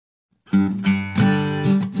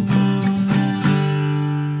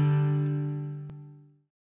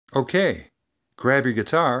Okay, grab your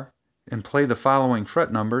guitar and play the following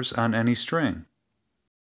fret numbers on any string.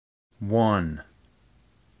 1,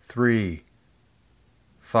 3,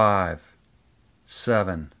 5,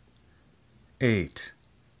 7, 8,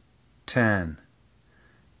 10,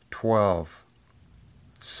 12,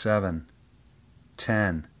 7,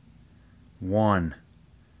 10, 1,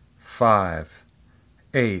 5,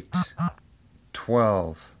 8,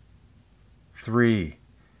 12, 3,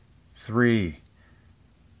 3,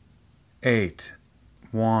 8,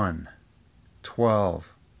 1,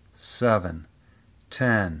 12, 7,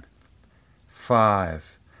 10,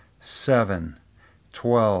 5, 7,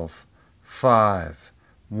 12, 5,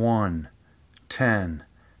 1, 10,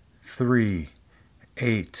 3,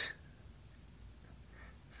 8,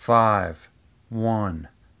 5, 1,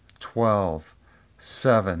 12,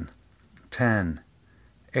 7, 10,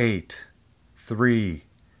 8, 3,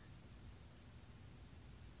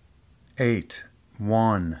 8,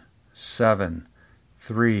 1, 7,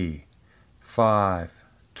 3, 5,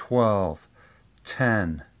 12,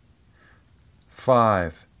 10,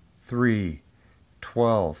 5, 3,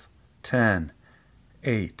 12, 10,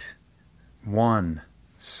 8, 1,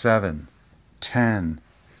 7, 10,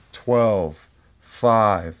 12,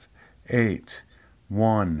 5, 8,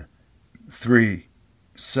 1, 3,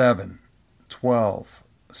 7, 12,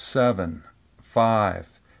 7,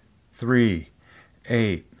 5, 3,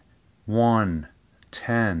 8, 1,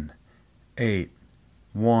 10, 8,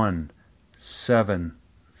 1, 7,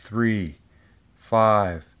 3,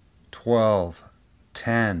 5, 12,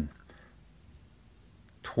 10,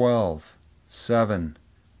 12, 7,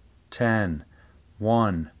 10,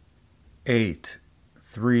 1, 8,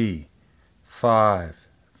 3, 5,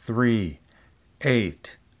 3,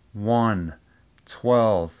 8, 1,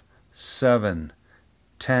 12, 7,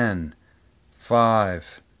 10,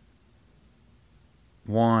 5,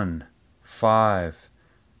 1, 5,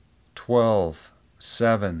 12,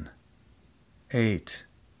 7, 8,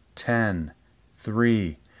 10,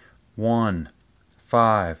 3, 1,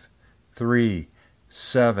 5, 3,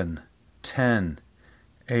 7, 10,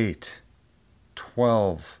 8,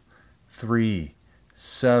 12, 3,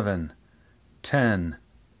 7, 10,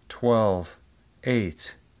 12,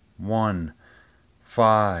 8, 1,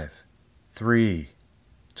 5, 3,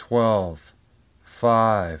 12,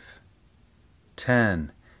 5,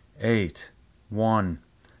 10, 8, 1,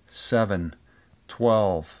 7,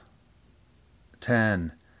 12,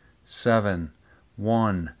 10, 7,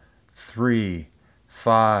 1, 3,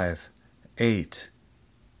 5, 8,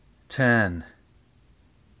 10,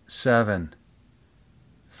 7,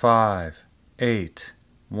 5, 8,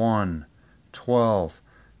 1, 12,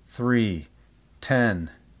 3, 10,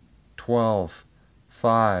 12,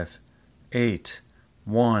 5, 8,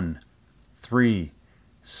 1, 3,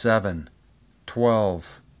 7,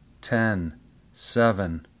 12, 10,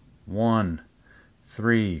 7, 1,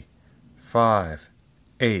 3, 5,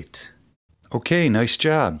 8. Okay, nice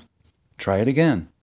job. Try it again.